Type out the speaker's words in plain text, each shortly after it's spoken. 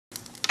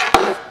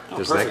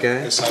There's that guy.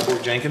 There's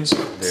Cyborg Jenkins.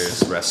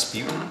 There's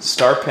Rasputin.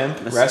 Star Pimp,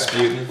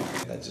 Rasputin.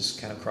 That just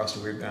kind of crossed a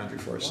weird boundary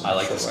for us. I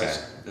like this guy.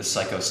 This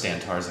Psycho Stan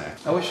Tarzan.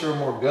 I wish there were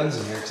more guns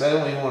in here, because I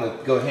don't even want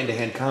to go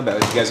hand-to-hand combat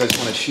with you guys. I just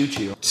want to shoot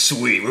you.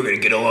 Sweet, we're gonna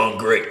get along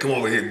great. Come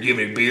over here, give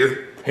me a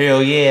beer.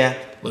 Hell yeah.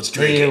 Let's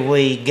drink Here it.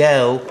 we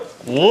go.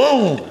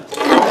 Whoa!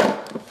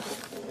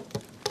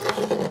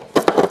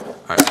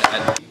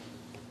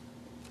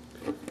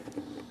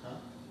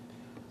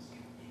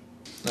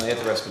 No, they have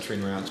to rest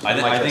between rounds. I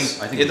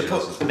think you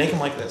have to make them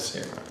like this.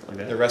 Here. Like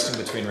that? They're resting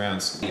between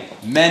rounds.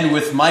 Men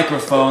with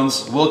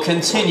microphones will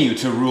continue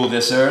to rule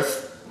this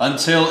earth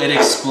until it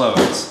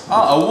explodes.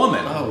 Oh, a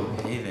woman. Oh,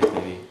 hey there,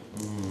 baby.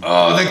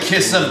 Oh, the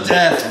kiss of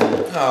death.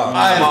 Oh,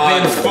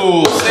 I've been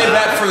fooled. Save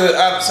that for the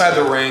outside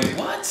the ring.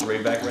 What?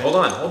 Right back, right? Hold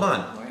on, hold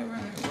on.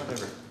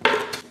 Whatever.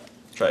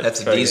 Try it.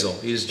 That's a diesel.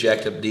 You just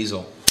jacked up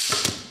diesel.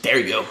 There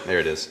you go. There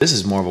it is. This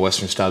is more of a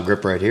Western style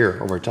grip right here,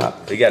 over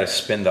top. You gotta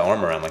spin the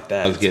arm around like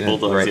that. I was getting it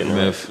Bulldog's right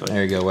move.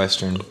 There you go,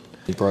 Western.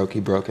 He broke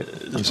it.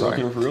 I'm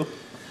sorry. For real?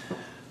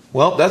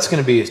 Well, that's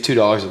gonna be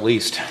 $2 at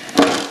least.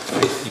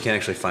 You can't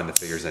actually find the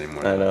figures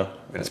anymore. I know.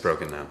 It's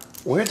broken now.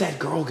 Where'd that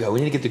girl go? We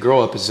need to get the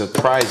girl up as a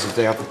prize that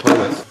they have to play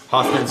with.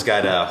 Hoffman's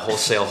got a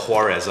wholesale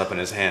Juarez up in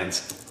his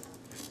hands.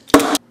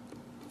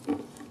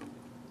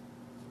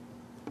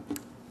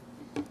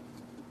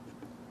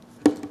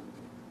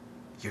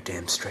 You're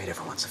damn straight,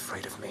 everyone's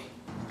afraid of me.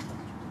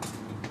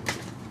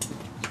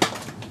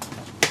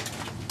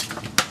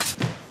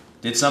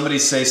 Did somebody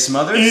say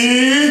smothers?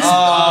 It's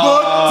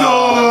butt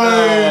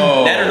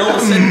time! Nader, no one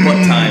said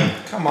butt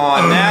time. Come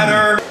on,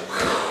 Nader.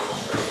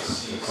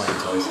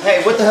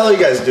 Hey, what the hell are you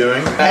guys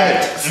doing?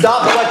 Hey,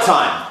 stop butt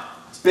time.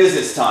 It's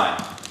business time.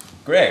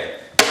 Greg,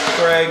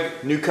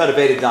 New cut of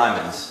 8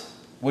 diamonds.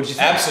 what'd you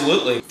think?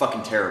 Absolutely.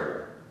 Fucking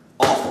terrible.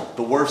 Awful.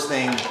 The worst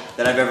thing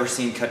that I've ever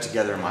seen cut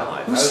together in my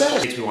life. Who said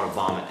it? Makes me want to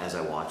vomit as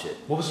I watch it.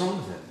 What was wrong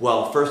with it?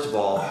 Well, first of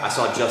all, I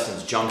saw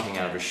Justin's junk hang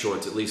out of his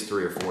shorts at least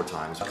 3 or 4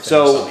 times.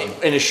 So,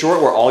 in a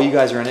short where all you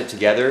guys are in it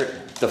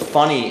together, the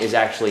funny is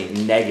actually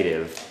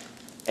negative.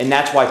 And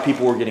that's why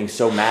people were getting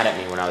so mad at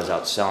me when I was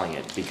out selling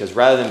it. Because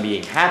rather than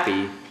being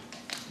happy,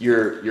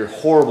 your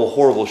horrible,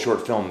 horrible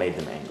short film made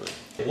them angry.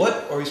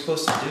 What are we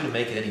supposed to do to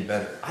make it any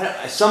better?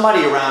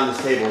 Somebody around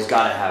this table has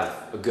got to have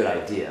a good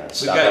idea.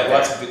 Stop right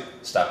there.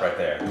 Stop right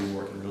there.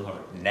 We're working real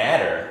hard.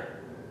 Nader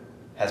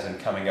has been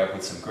coming up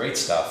with some great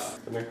stuff.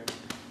 Come here.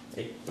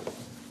 Hey.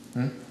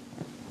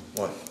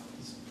 What?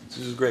 This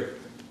is Greg.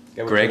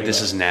 Greg,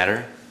 this is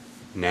Nader.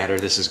 Nader,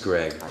 this is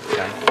Greg.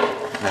 Okay?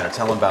 Nader,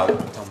 tell him about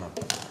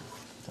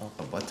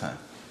Butt time.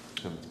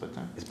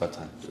 It's butt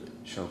time.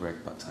 Show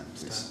Greg butt time,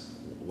 please.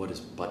 What is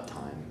butt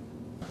time?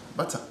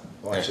 Butt time.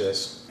 Watch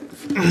this.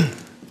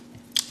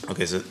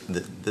 Okay, so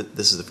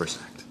this is the first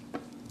act.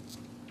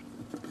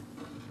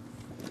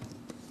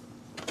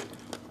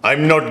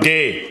 I'm not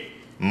gay.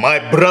 My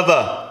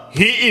brother,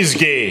 he is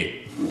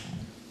gay.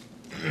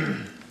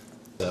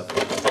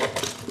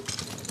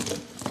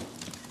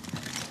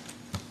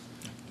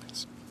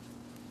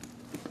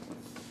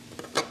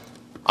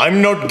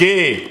 I'm not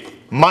gay.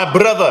 My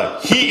brother,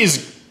 he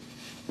is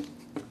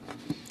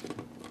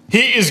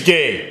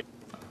gay.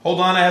 Hold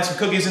on, I have some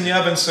cookies in the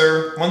oven,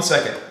 sir. 1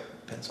 second.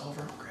 Bends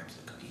over, grabs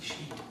the cookie sheet.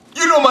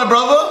 You know my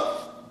brother?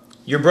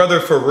 Your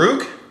brother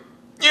Farouk?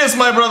 Yes,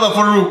 my brother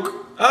Farouk.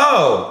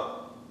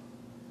 Oh!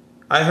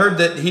 I heard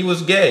that he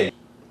was gay.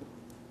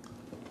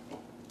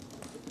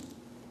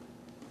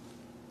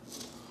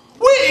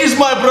 Where is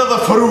my brother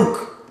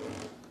Farouk?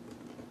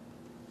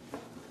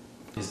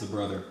 He's the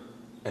brother.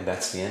 And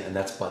that's the end, and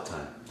that's butt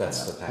time.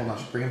 That's the package. Hold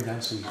on, bring him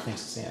down so he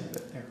thinks it's the end of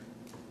it. There.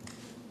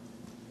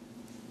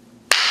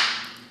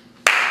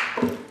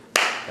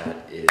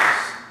 That is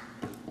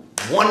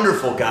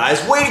wonderful,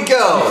 guys. Way to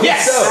go!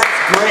 Yes!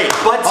 That's great.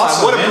 Butt time.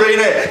 Awesome, what a man. great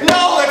idea.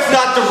 No, that's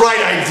not the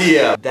right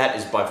idea. That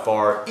is by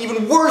far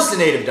even worse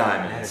than 8 of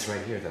diamonds. Nader's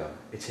right here, though.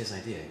 It's his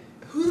idea.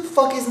 Who the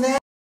fuck is that?